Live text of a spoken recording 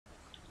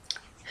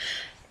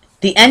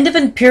The end of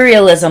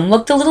imperialism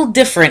looked a little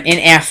different in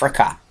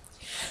Africa.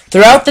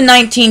 Throughout the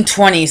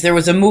 1920s, there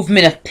was a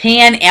movement of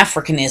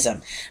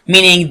Pan-Africanism,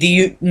 meaning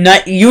the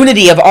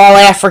unity of all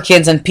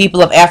Africans and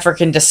people of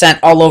African descent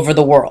all over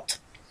the world.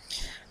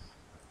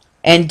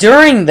 And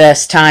during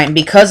this time,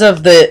 because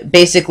of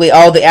basically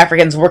all the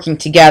Africans working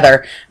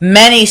together,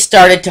 many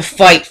started to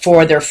fight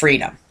for their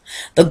freedom.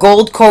 The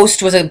Gold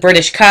Coast was a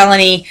British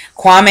colony.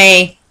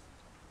 Kwame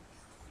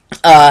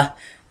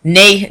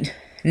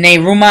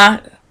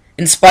Nkrumah,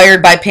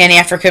 inspired by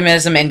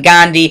Pan-Africanism, and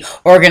Gandhi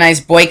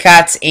organized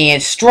boycotts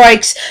and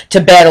strikes to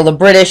battle the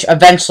British.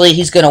 Eventually,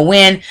 he's going to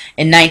win.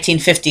 In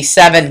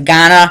 1957,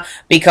 Ghana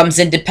becomes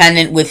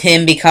independent, with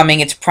him becoming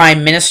its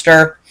prime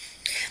minister.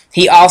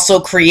 He also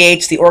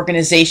creates the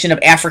Organization of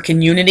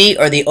African Unity,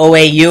 or the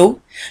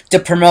OAU, to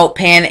promote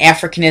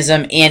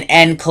Pan-Africanism and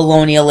end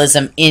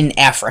colonialism in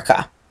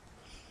Africa.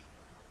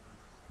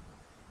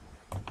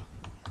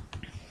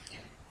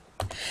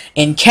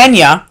 In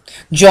Kenya,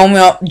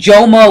 Jomo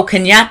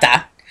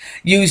Kenyatta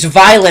used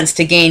violence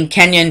to gain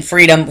Kenyan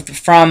freedom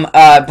from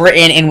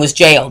Britain and was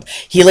jailed.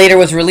 He later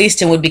was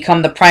released and would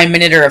become the Prime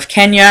Minister of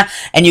Kenya,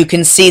 and you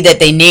can see that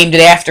they named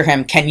it after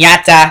him,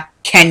 Kenyatta,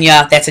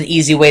 Kenya. That's an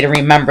easy way to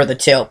remember the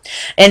two.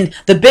 And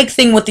the big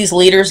thing with these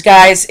leaders,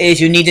 guys,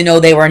 is you need to know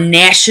they were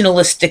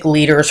nationalistic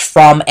leaders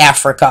from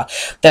Africa.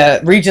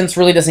 The Regents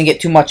really doesn't get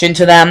too much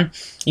into them.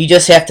 You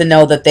just have to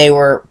know that they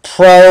were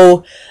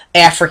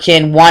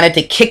pro-African, wanted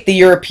to kick the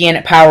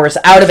European powers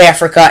out of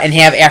Africa and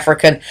have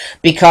Africa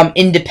become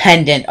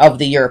independent of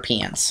the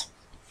Europeans.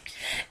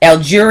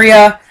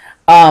 Algeria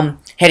had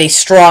a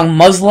strong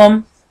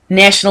Muslim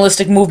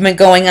nationalistic movement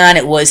going on.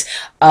 It was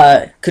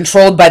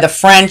controlled by the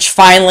French.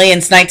 Finally, in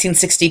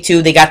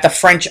 1962, they got the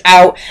French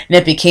out, and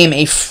it became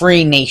a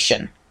free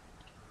nation.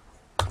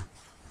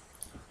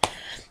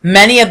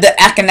 Many of the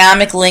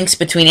economic links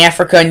between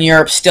Africa and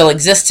Europe still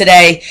exist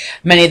today.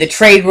 Many of the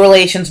trade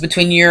relations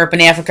between Europe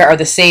and Africa are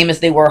the same as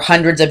they were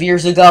hundreds of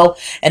years ago.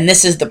 And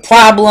this is the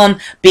problem.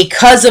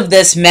 Because of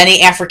this,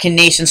 many African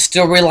nations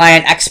still rely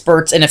on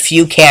exports and a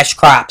few cash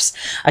crops.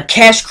 A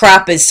cash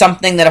crop is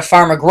something that a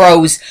farmer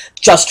grows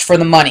just for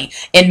the money.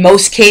 In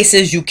most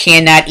cases, you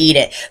cannot eat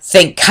it.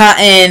 Think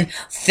cotton,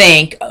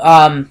 think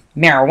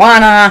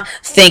marijuana,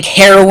 think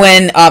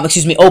heroin,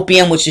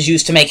 opium, which is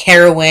used to make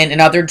heroin and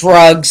other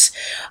drugs.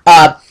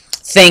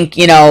 Think,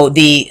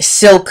 the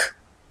silk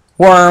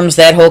worms,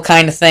 that whole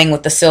kind of thing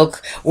with the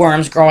silk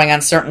worms growing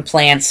on certain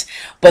plants.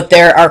 But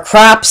there are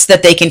crops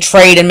that they can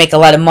trade and make a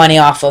lot of money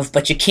off of,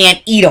 but you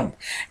can't eat them.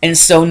 And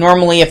so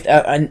normally if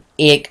an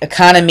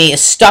economy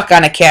is stuck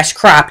on a cash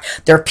crop,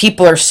 their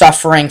people are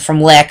suffering from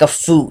lack of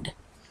food.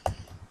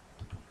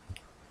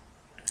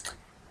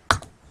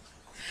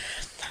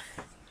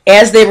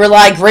 As they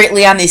rely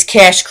greatly on these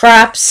cash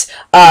crops,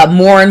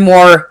 more and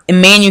more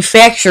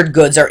manufactured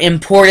goods are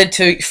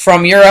imported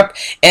from Europe.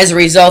 As a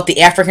result, the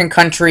African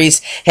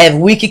countries have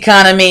weak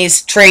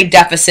economies, trade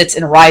deficits,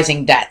 and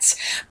rising debts.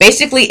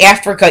 Basically,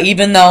 Africa,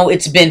 even though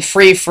it's been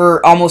free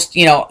for almost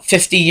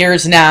 50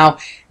 years now,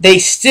 they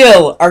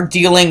still are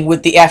dealing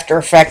with the after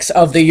effects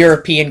of the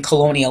European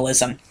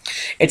colonialism.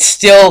 It's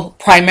still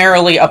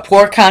primarily a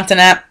poor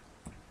continent.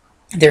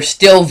 There's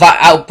still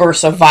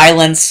outbursts of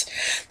violence,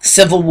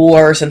 civil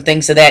wars, and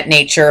things of that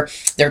nature.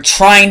 They're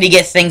trying to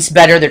get things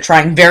better. They're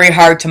trying very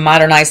hard to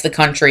modernize the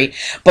country.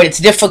 But it's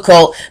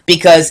difficult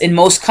because in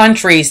most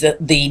countries,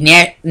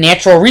 the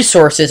natural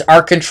resources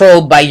are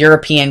controlled by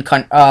European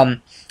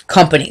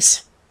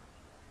companies.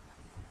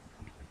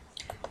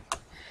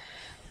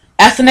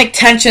 Ethnic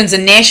tensions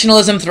and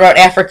nationalism throughout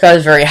Africa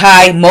is very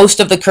high.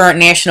 Most of the current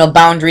national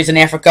boundaries in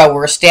Africa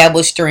were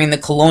established during the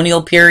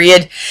colonial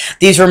period.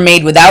 These were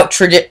made without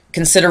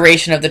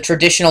consideration of the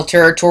traditional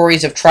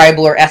territories of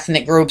tribal or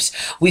ethnic groups.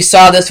 We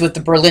saw this with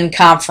the Berlin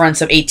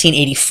Conference of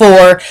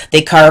 1884.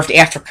 They carved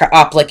Africa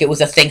up like it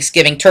was a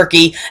Thanksgiving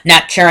turkey,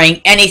 not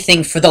caring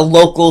anything for the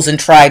locals and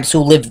tribes who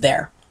lived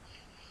there.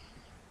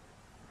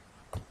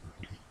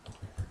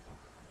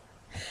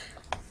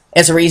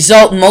 As a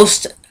result,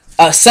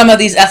 some of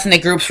these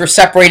ethnic groups were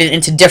separated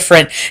into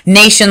different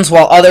nations,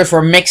 while others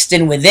were mixed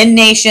in within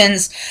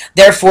nations.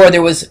 Therefore,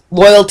 there was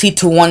loyalty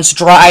to one's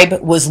tribe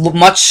was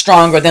much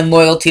stronger than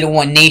loyalty to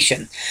one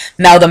nation.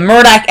 Now, the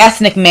Murdoch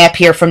ethnic map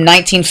here from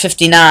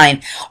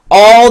 1959,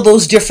 all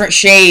those different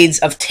shades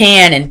of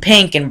tan and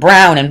pink and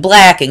brown and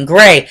black and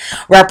gray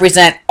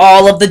represent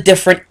all of the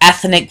different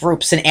ethnic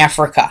groups in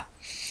Africa.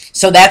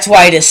 So that's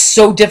why it is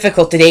so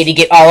difficult today to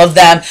get all of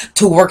them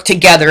to work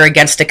together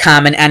against a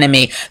common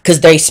enemy,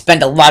 because they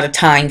spend a lot of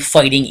time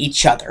fighting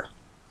each other.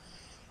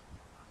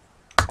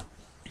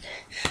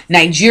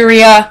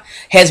 Nigeria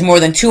has more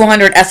than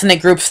 200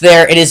 ethnic groups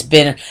there. It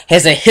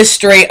has a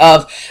history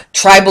of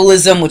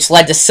tribalism, which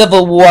led to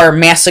civil war,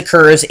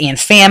 massacres, and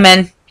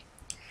famine.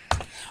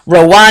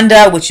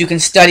 Rwanda, which you can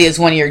study as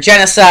one of your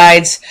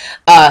genocides.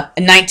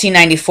 In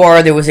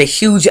 1994, there was a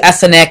huge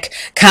ethnic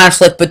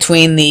conflict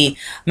between the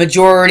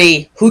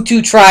majority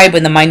Hutu tribe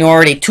and the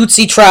minority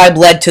Tutsi tribe,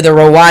 led to the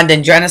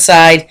Rwandan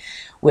genocide,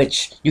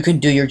 which you can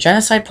do your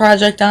genocide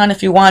project on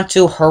if you want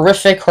to.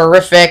 Horrific,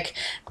 horrific.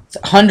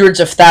 hundreds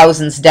of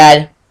thousands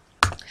dead.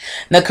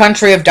 In the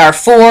country of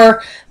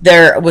Darfur,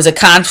 there was a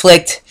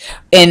conflict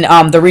in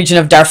the region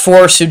of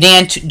Darfur,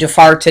 Sudan.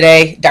 Darfur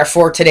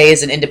today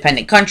is an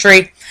independent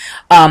country.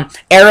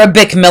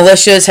 Arabic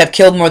militias have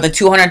killed more than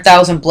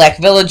 200,000 black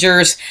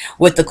villagers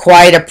with the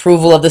quiet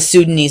approval of the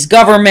Sudanese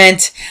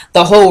government.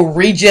 The whole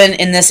region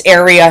in this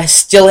area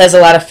still has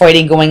a lot of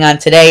fighting going on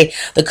today.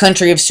 The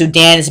country of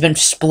Sudan has been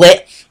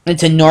split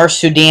into North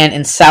Sudan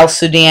and South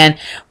Sudan,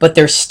 but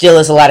there still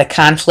is a lot of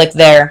conflict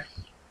there.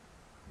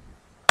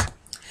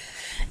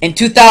 In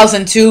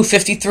 2002,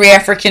 53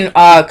 African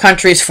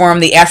countries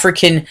formed the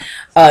African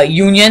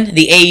Union,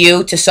 the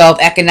AU, to solve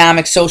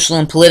economic, social,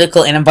 and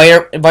political and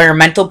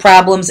environmental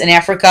problems in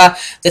Africa.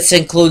 This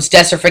includes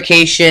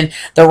desertification,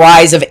 the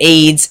rise of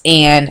AIDS,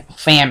 and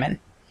famine.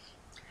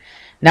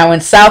 Now,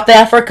 in South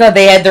Africa,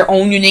 they had their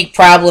own unique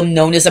problem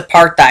known as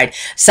apartheid.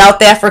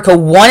 South Africa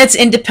won its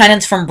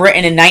independence from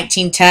Britain in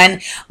 1910,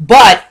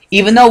 but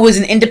even though it was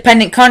an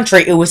independent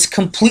country, it was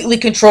completely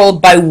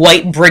controlled by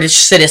white British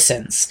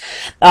citizens.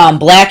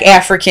 Black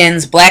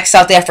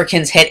South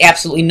Africans had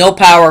absolutely no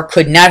power,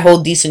 could not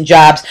hold decent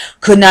jobs,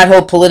 could not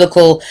hold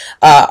political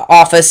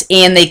office,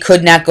 and they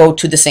could not go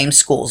to the same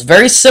schools.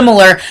 Very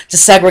similar to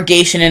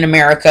segregation in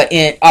America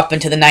up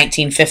into the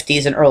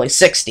 1950s and early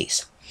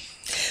 60s.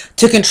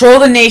 To control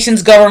the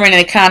nation's government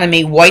and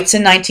economy, whites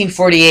in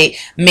 1948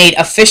 made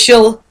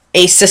official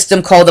a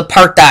system called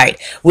apartheid,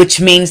 which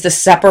means the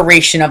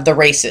separation of the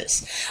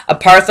races.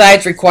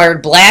 Apartheid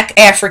required black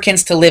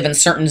Africans to live in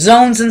certain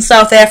zones in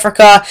South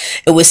Africa.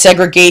 It was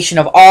segregation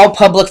of all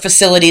public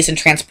facilities and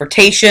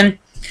transportation.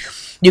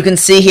 You can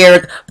see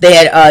here they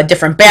had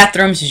different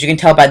bathrooms, as you can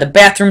tell by the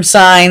bathroom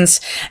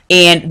signs,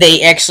 and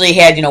they actually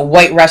had,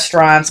 white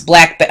restaurants,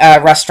 black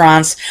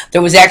restaurants.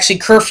 There was actually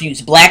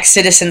curfews. Black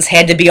citizens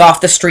had to be off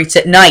the streets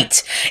at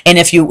night, and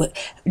if your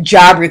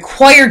job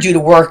required you to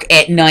work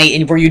at night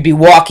and where you'd be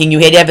walking, you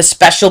had to have a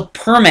special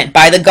permit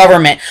by the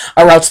government,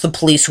 or else the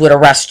police would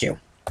arrest you.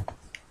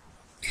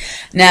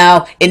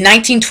 Now, in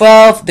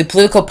 1912, the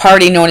political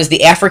party known as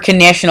the African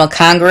National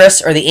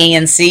Congress, or the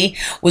ANC,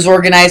 was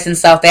organized in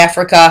South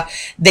Africa.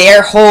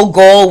 Their whole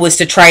goal was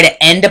to try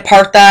to end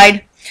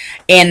apartheid,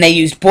 and they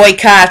used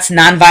boycotts,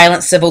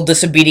 nonviolent civil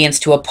disobedience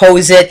to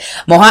oppose it.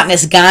 Mahatma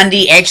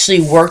Gandhi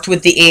actually worked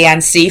with the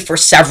ANC for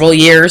several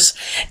years,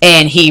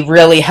 and he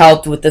really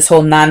helped with this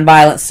whole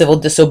nonviolent civil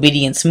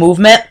disobedience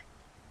movement.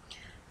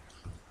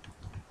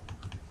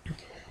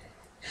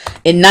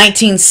 In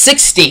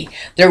 1960,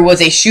 there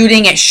was a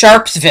shooting at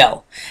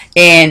Sharpsville,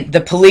 and the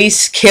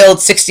police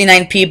killed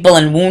 69 people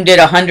and wounded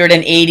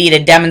 180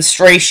 at a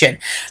demonstration.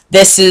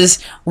 This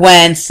is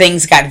when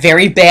things got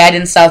very bad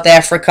in South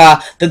Africa.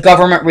 The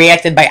government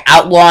reacted by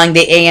outlawing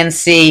the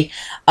ANC,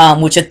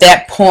 which at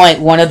that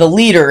point, one of the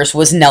leaders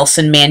was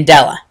Nelson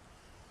Mandela.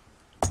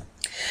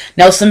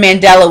 Nelson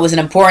Mandela was an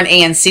important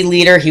ANC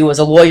leader. He was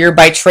a lawyer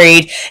by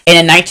trade, and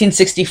in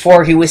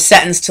 1964, he was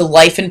sentenced to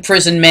life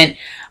imprisonment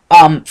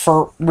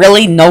for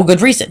really no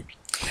good reason.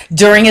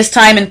 During his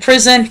time in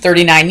prison,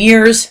 39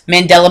 years,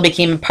 Mandela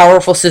became a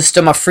powerful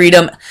system of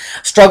freedom,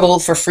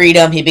 struggled for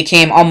freedom. He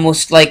became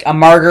almost like a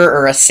martyr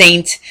or a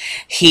saint.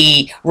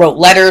 He wrote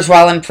letters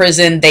while in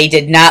prison. They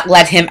did not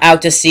let him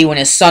out to sea when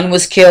his son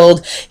was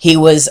killed. He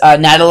was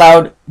not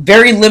allowed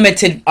very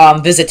limited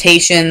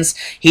visitations.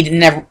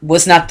 He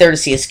was not there to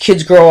see his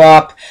kids grow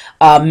up,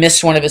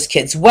 missed one of his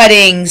kids'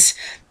 weddings.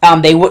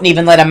 They wouldn't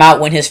even let him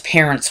out when his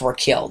parents were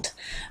killed.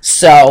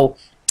 So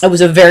it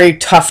was a very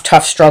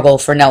tough struggle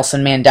for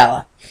Nelson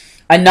Mandela.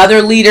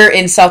 Another leader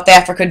in South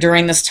Africa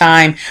during this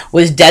time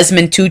was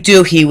Desmond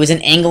Tutu. He was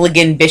an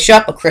Anglican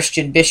bishop, a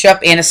Christian bishop,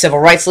 and a civil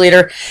rights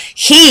leader.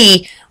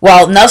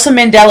 While Nelson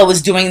Mandela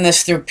was doing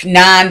this through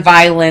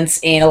nonviolence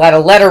and a lot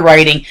of letter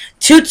writing,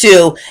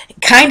 Tutu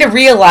kind of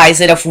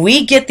realized that if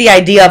we get the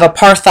idea of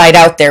apartheid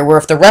out there, where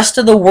if the rest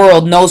of the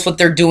world knows what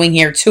they're doing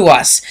here to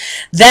us,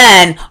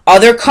 then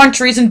other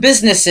countries and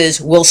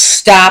businesses will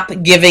stop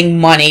giving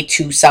money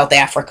to South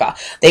Africa.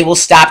 They will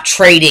stop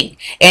trading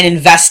and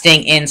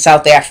investing in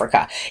South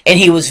Africa. And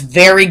he was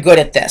very good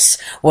at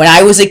this. When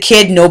I was a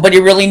kid,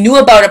 nobody really knew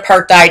about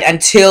apartheid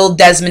until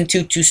Desmond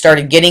Tutu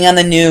started getting on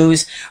the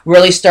news,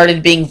 really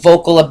started being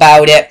vocal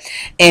about it.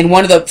 And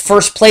one of the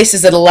first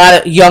places that a lot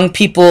of young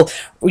people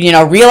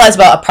realized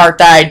about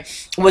apartheid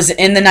was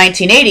in the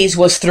 1980s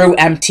was through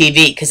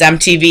MTV, because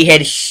MTV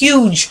had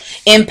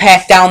huge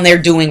impact down there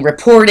doing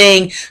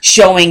reporting,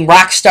 showing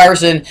rock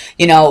stars and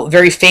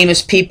very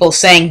famous people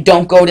saying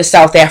don't go to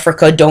South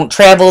Africa, don't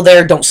travel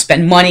there, don't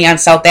spend money on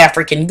South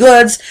African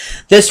goods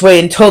this way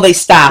until they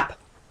stop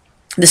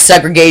the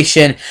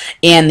segregation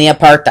and the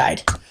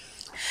apartheid.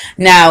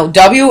 Now,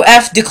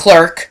 W.F. de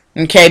Klerk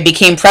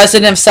became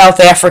president of South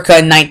Africa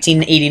in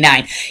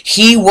 1989.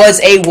 He was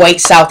a white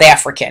South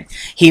African.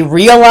 He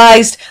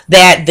realized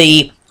that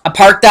the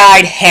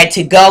Apartheid had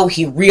to go.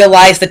 He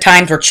realized the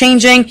times were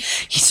changing,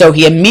 so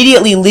he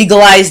immediately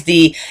legalized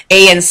the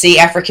ANC,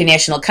 African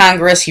National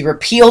Congress. He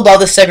repealed all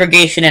the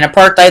segregation and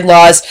apartheid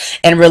laws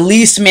and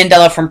released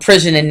Mandela from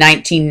prison in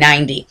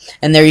 1990.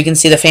 And there you can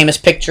see the famous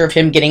picture of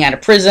him getting out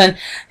of prison.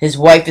 His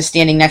wife is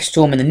standing next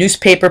to him in the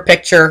newspaper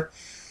picture.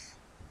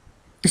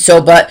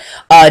 So, but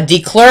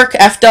de Klerk,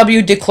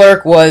 F.W. de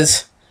Klerk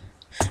was,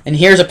 and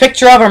here's a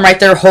picture of him right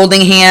there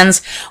holding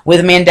hands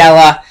with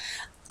Mandela.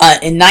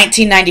 In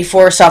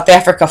 1994, South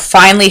Africa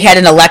finally had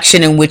an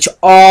election in which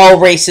all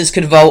races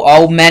could vote,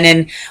 all men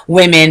and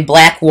women,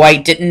 black,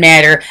 white, didn't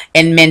matter,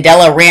 and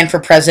Mandela ran for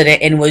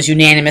president and was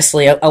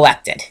unanimously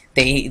elected.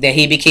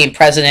 He became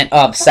president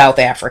of South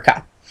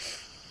Africa.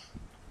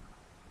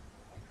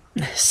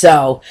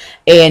 So,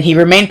 and he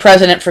remained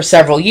president for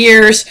several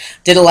years,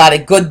 did a lot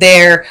of good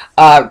there,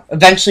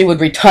 eventually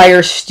would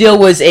retire, still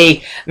was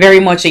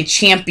very much a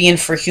champion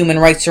for human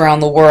rights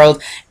around the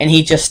world, and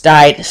he just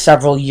died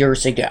several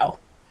years ago.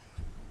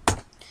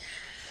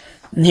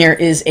 And here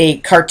is a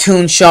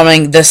cartoon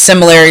showing the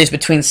similarities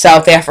between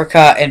South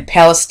Africa and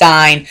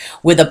Palestine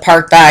with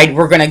apartheid.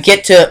 We're going to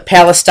get to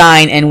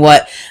Palestine and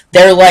what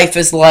their life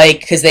is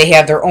like because they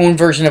have their own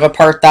version of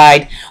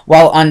apartheid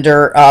while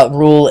under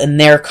rule in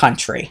their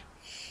country.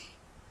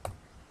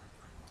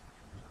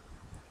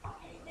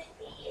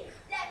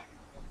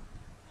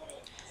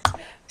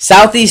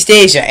 Southeast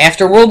Asia.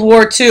 After World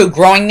War II,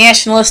 growing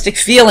nationalistic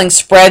feelings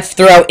spread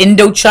throughout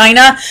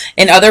Indochina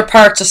and other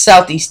parts of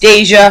Southeast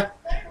Asia.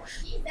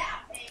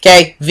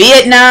 Okay,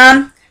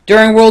 Vietnam.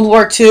 During World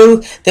War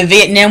II, the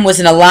Vietnam was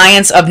an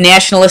alliance of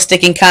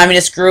nationalistic and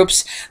communist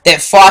groups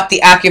that fought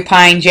the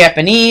occupying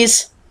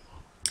Japanese.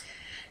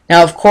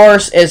 Now, of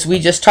course, as we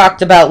just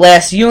talked about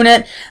last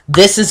unit,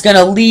 this is going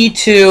to lead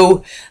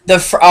to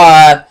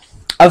the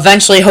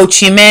eventually Ho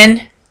Chi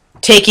Minh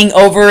taking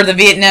over the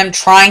Vietnam,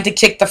 trying to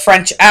kick the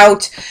French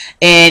out.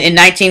 And in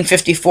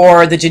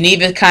 1954, the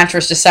Geneva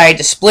Conference decided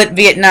to split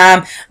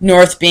Vietnam,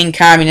 North being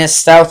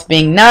communist, South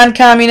being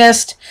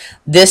non-communist.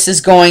 This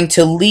is going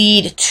to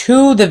lead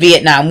to the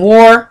Vietnam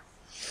War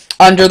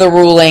under the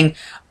ruling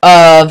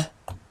of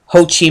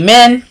Ho Chi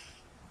Minh.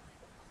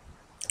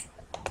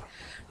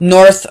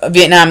 North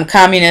Vietnam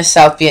communist,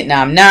 South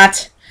Vietnam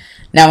not.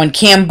 Now in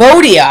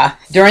Cambodia,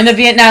 during the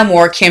Vietnam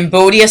War,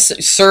 Cambodia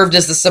served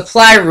as the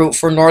supply route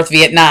for North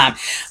Vietnam.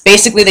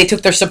 Basically, they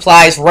took their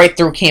supplies right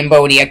through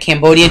Cambodia.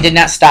 Cambodia did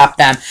not stop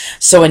them.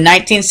 So in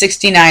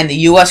 1969, the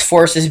U.S.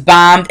 forces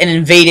bombed and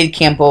invaded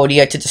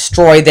Cambodia to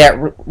destroy that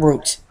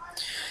route.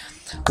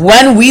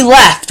 When we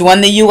left,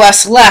 when the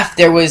U.S. left,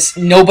 there was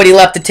nobody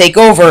left to take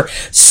over,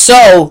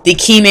 so the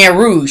Khmer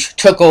Rouge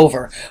took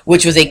over,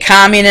 which was a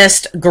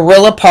communist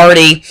guerrilla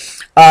party,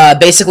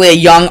 basically a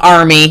young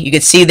army. You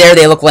can see there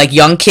they look like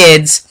young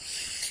kids,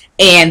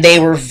 and they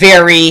were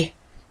very,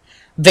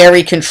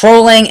 very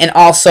controlling and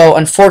also,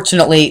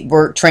 unfortunately,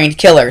 were trained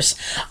killers.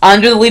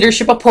 Under the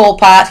leadership of Pol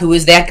Pot, who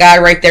is that guy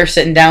right there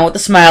sitting down with a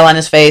smile on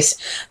his face,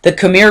 the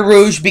Khmer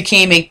Rouge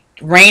became a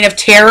reign of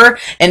terror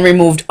and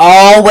removed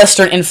all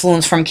Western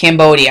influence from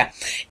Cambodia.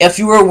 If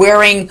you were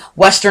wearing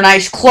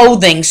westernized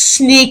clothing,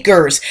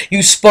 sneakers,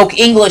 you spoke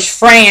English,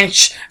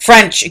 French,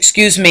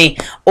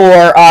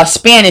 or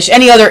Spanish,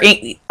 any other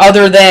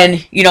than,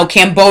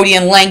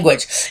 Cambodian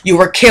language, you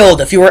were killed.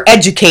 If you were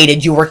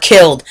educated, you were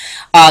killed.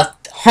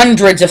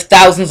 Hundreds of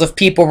thousands of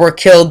people were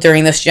killed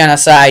during this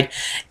genocide,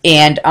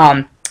 and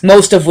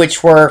most of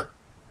which were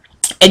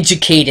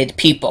educated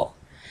people.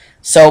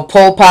 So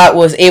Pol Pot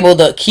was able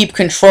to keep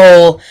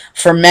control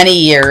for many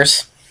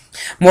years.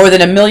 More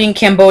than 1 million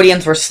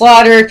Cambodians were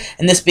slaughtered,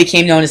 and this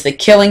became known as the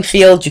killing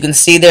field. You can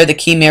see there the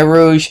Khmer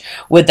Rouge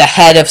with the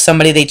head of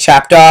somebody they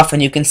chopped off,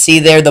 and you can see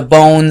there the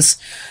bones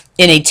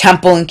in a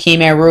temple in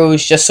Khmer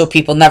Rouge, just so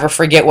people never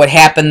forget what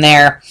happened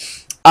there.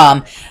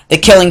 The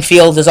Killing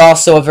Field is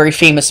also a very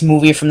famous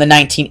movie from the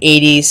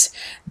 1980s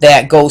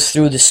that goes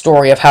through the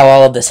story of how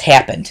all of this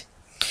happened.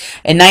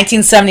 In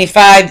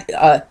 1975,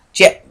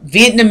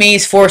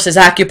 Vietnamese forces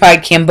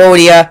occupied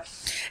Cambodia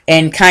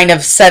and kind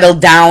of settled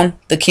down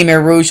the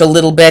Khmer Rouge a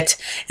little bit.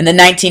 In the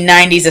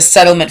 1990s, a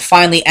settlement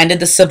finally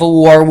ended the civil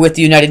war with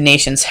the United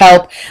Nations'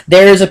 help.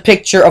 There is a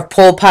picture of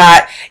Pol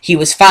Pot. He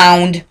was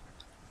found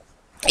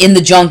in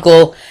the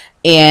jungle,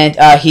 and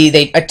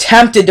they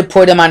attempted to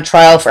put him on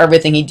trial for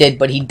everything he did,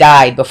 but he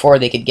died before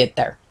they could get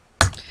there.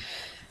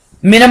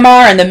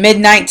 Myanmar in the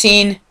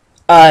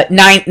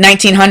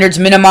mid-1900s,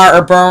 Myanmar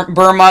or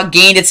Burma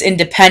gained its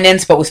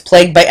independence but was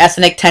plagued by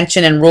ethnic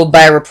tension and ruled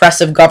by a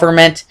repressive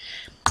government.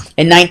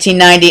 In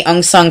 1990,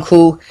 Aung San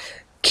Suu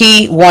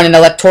Kyi won an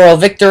electoral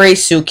victory.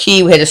 Suu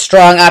Kyi had a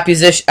strong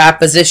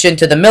opposition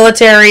to the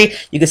military.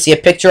 You can see a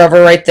picture of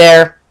her right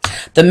there.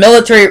 The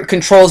military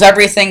controls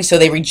everything, so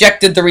they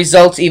rejected the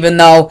results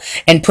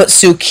and put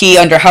Suu Kyi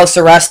under house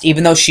arrest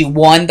even though she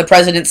won the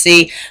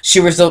presidency. She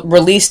was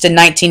released in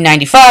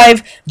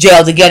 1995,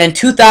 jailed again in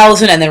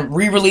 2000, and then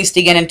re-released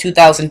again in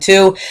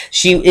 2002.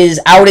 She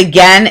is out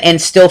again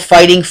and still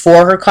fighting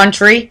for her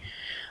country.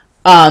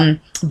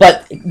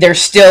 but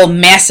there's still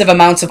massive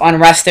amounts of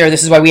unrest there.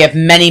 This is why we have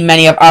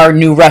many of our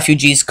new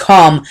refugees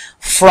come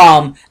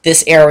from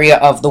this area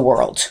of the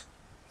world.